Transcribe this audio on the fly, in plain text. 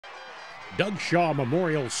Doug Shaw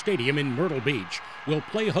Memorial Stadium in Myrtle Beach will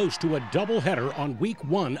play host to a doubleheader on week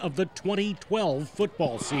 1 of the 2012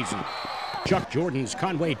 football season. Chuck Jordan's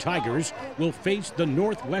Conway Tigers will face the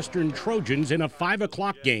Northwestern Trojans in a 5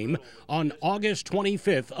 o'clock game on August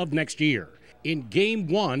 25th of next year, in Game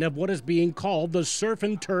 1 of what is being called the Surf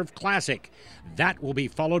and Turf Classic. That will be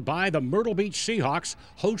followed by the Myrtle Beach Seahawks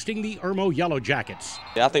hosting the Irmo Yellow Jackets.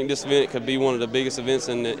 I think this event could be one of the biggest events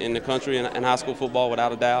in the country in high school football,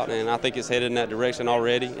 without a doubt, and I think it's headed in that direction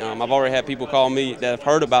already. I've already had people call me that have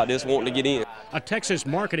heard about this wanting to get in. A Texas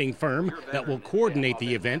marketing firm that will coordinate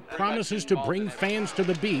the event promises to bring fans to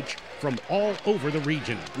the beach from all over the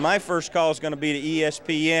region. My first call is going to be to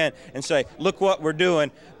ESPN and say, look what we're doing.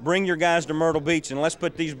 Bring your guys to Myrtle Beach and let's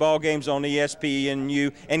put these ball games on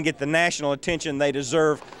ESPNU and get the national attention they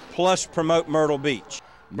deserve, plus promote Myrtle Beach.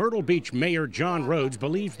 Myrtle Beach Mayor John Rhodes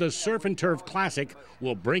believes the Surf and Turf Classic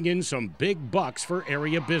will bring in some big bucks for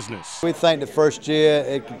area business. We think the first year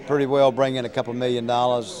it could pretty well bring in a couple $1 million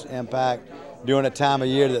impact during a time of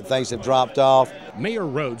year that things have dropped off. Mayor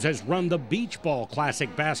Rhodes has run the Beach Ball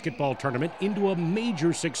Classic basketball tournament into a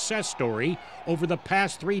major success story over the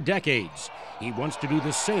past 3 decades. He wants to do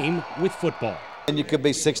the same with football. And you could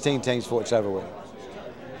be 16 teams for it's over with.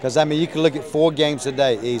 Because, I mean, you can look at 4 games a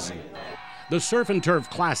day, easy. The Surf and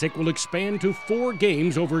Turf Classic will expand to 4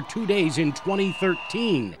 games over 2 days in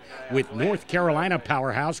 2013, with North Carolina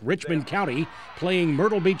powerhouse Richmond County playing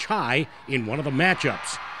Myrtle Beach High in one of the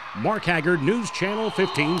matchups. Mark Haggard, News Channel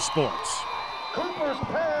 15 Sports. Cooper's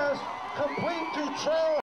pass complete to Trey.